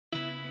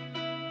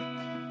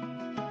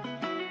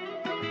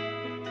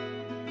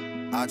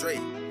Andre,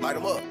 light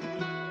him up.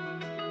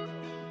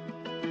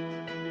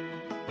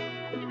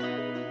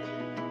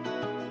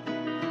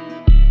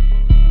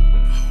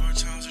 Hard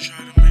times that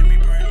try to make me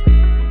break.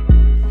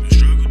 The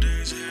struggle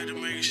days I had to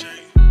make it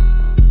shake.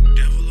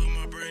 Devil on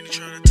my brain, he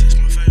try to test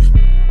my faith.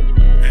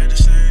 At the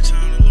same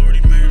time, the Lord,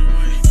 he made a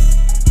way.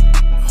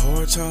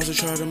 Hard times that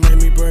try to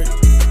make me break.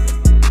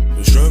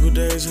 The struggle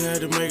days I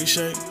had to make it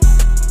shake.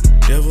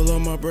 Devil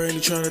on my brain, he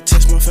try to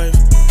test my faith.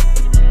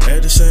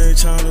 At the same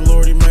time, the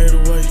Lord, he made a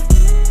way.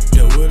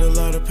 Dealt with a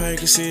lot of pain,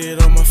 can see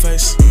it on my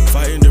face.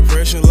 Fighting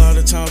depression, a lot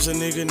of times a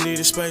nigga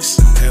needed space.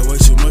 Had way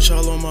too much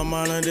all on my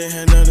mind, I didn't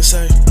have nothing to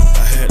say.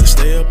 I had to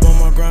stay up on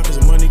my grind, cause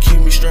the money keep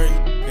me straight.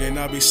 And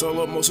I be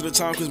solo most of the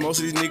time, cause most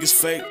of these niggas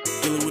fake.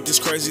 Dealing with this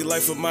crazy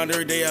life of mine,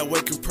 every day I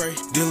wake and pray.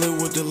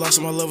 Dealing with the loss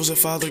of my lovers that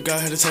Father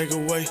God had to take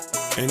away.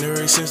 And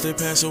ever since they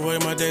passed away,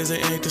 my days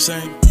they ain't the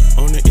same.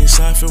 On the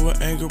inside filled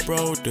with anger,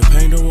 bro. The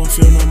pain don't want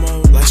feel no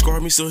more. Life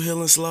scarred me, still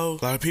healing slow.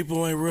 A lot of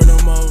people ain't real no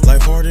more.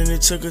 Life hard and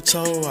it took a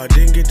toll. I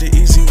didn't get the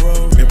easy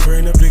road. Been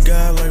praying up to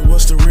God, like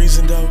what's the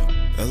reason though?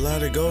 A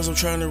lot of goals I'm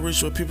trying to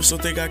reach, but people still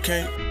think I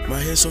can't. My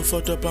head so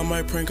fucked up, I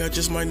might prank, I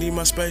just might need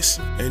my space.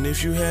 And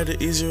if you had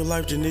an easier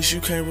life, then this you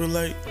can't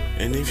relate.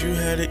 And if you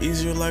had an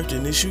easier life,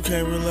 then this you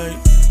can't relate.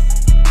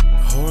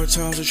 Hard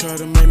times that try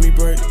to make me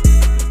break.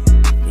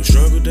 The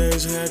struggle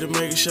days I had to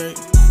make it shake.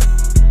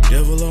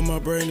 Devil on my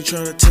brain, he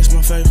try to test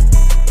my faith.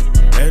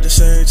 At the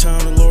same time,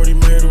 the Lord, he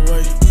made a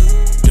way.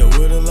 Dealt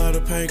with a lot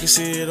of pain, can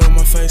see it on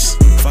my face.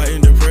 Fighting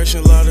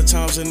depression, a lot of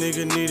times a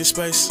nigga needed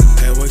space.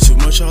 Had way too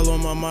much all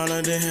on my mind,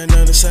 I didn't have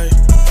nothing to say.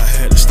 I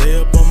had to stay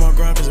up on my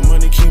grind, cause the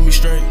money keep me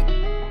straight.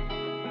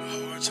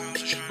 Hard times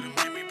that try to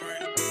make me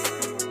break.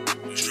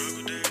 The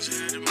struggle days I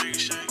had to make it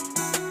shake.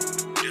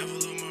 Devil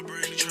on my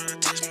brain, he try to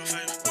test my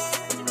faith.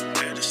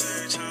 At the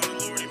same time, the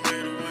Lord, he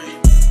made a way.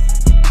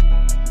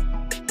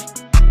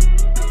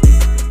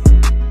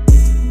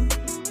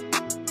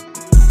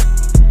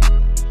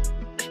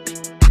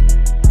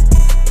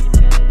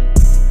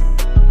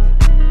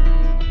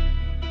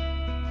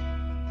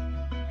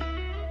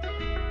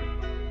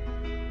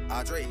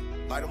 Andre,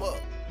 light him up.